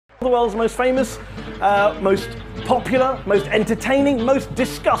The world's most famous, most popular, most entertaining, most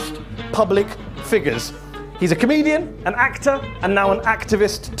discussed public figures. He's a comedian, an actor, and now an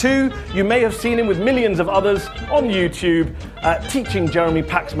activist too. You may have seen him with millions of others on YouTube, teaching Jeremy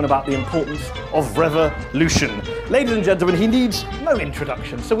Paxman about the importance of revolution. Ladies and gentlemen, he needs no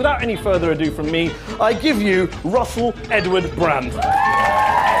introduction. So without any further ado from me, I give you Russell Edward Brand.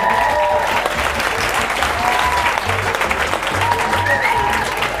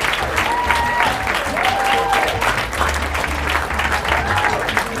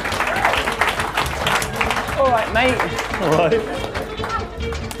 Mate. All right.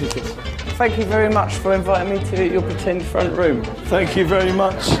 Thank you very much for inviting me to your pretend front room. Thank you very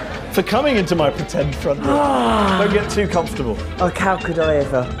much for coming into my pretend front room. Don't get too comfortable. Like, how could I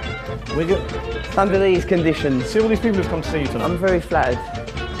ever? We get under these conditions. See all these people who've come to see you tonight. I'm very flattered.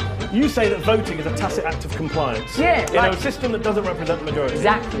 You say that voting is a tacit act of compliance. Yeah. In a system that doesn't represent the majority.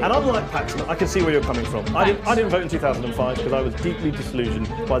 Exactly. And unlike Paxman, I can see where you're coming from. I didn't vote in 2005 because I was deeply disillusioned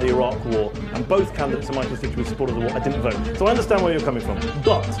by the Iraq War, and both candidates in my constituency supported the war. I didn't vote. So I understand where you're coming from.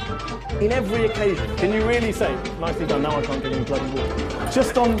 But in every occasion, can you really say, nicely done, now I can't get any bloody water?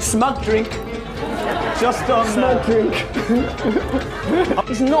 Just on smug drink. Just on smug drink.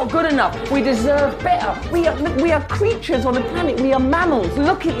 It's not good enough. We deserve better. We are creatures on a planet. We are mammals.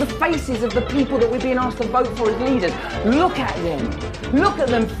 Look at the faces of the people that we're being asked to vote for as leaders. Look at them. Look at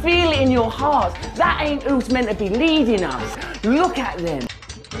them. Feel it in your heart. That ain't who's meant to be leading us. Look at them.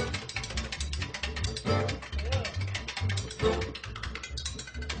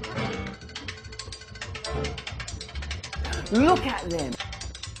 Look at them.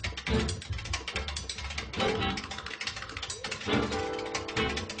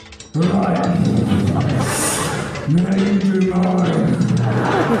 Right. Now you do mine.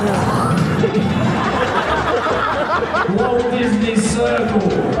 Walt Disney Circle.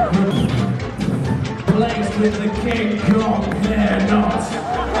 Blazed with the King Kong, they're not.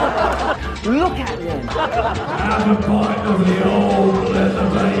 Look at them. Have a bite of the old leather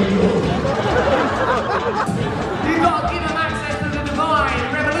bagel. You've got to give them access to the divine,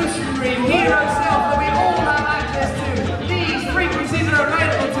 revolutionary, hero self that we all have access to. These frequencies are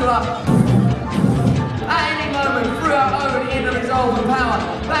available to us. At any moment, through our own inner resolve and power.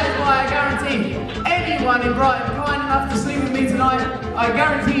 That is why I guarantee anyone in Brighton kind enough to sleep with me tonight, I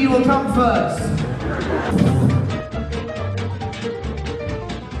guarantee you will come first.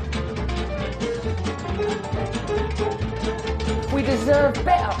 We deserve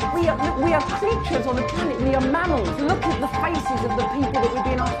better. We are creatures on a planet. We are mammals. Look at the faces of the people that we're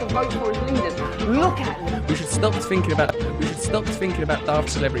being asked to vote for as leaders. Look at them. We should stop thinking about daft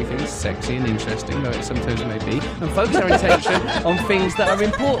celebrity things, sexy and interesting, though it sometimes may be, and focus our attention on things that are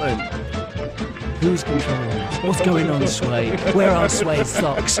important. Who's controlling us? What's going on, Sway? Where are Sway's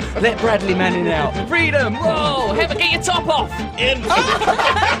socks? Let Bradley Manning out. Freedom! Roll! Heather, get your top off! In!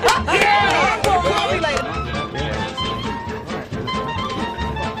 Yeah!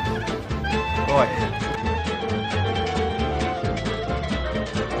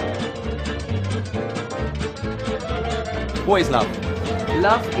 What is love?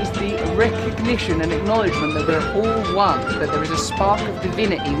 Love is the recognition and acknowledgement that we're all one, that there is a spark of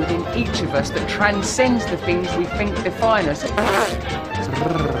divinity within each of us that transcends the things we think define us.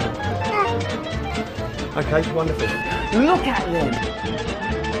 Okay, wonderful. Look at them.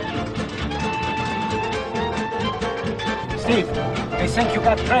 Steve, they think you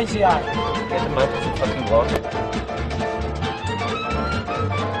got crazy eye. Get the mouth some fucking water.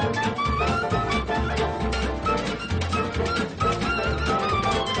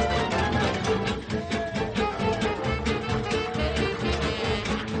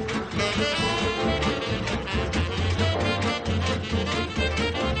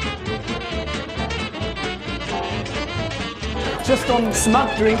 Just on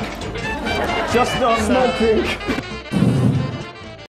smug drink. Just on Smug drink.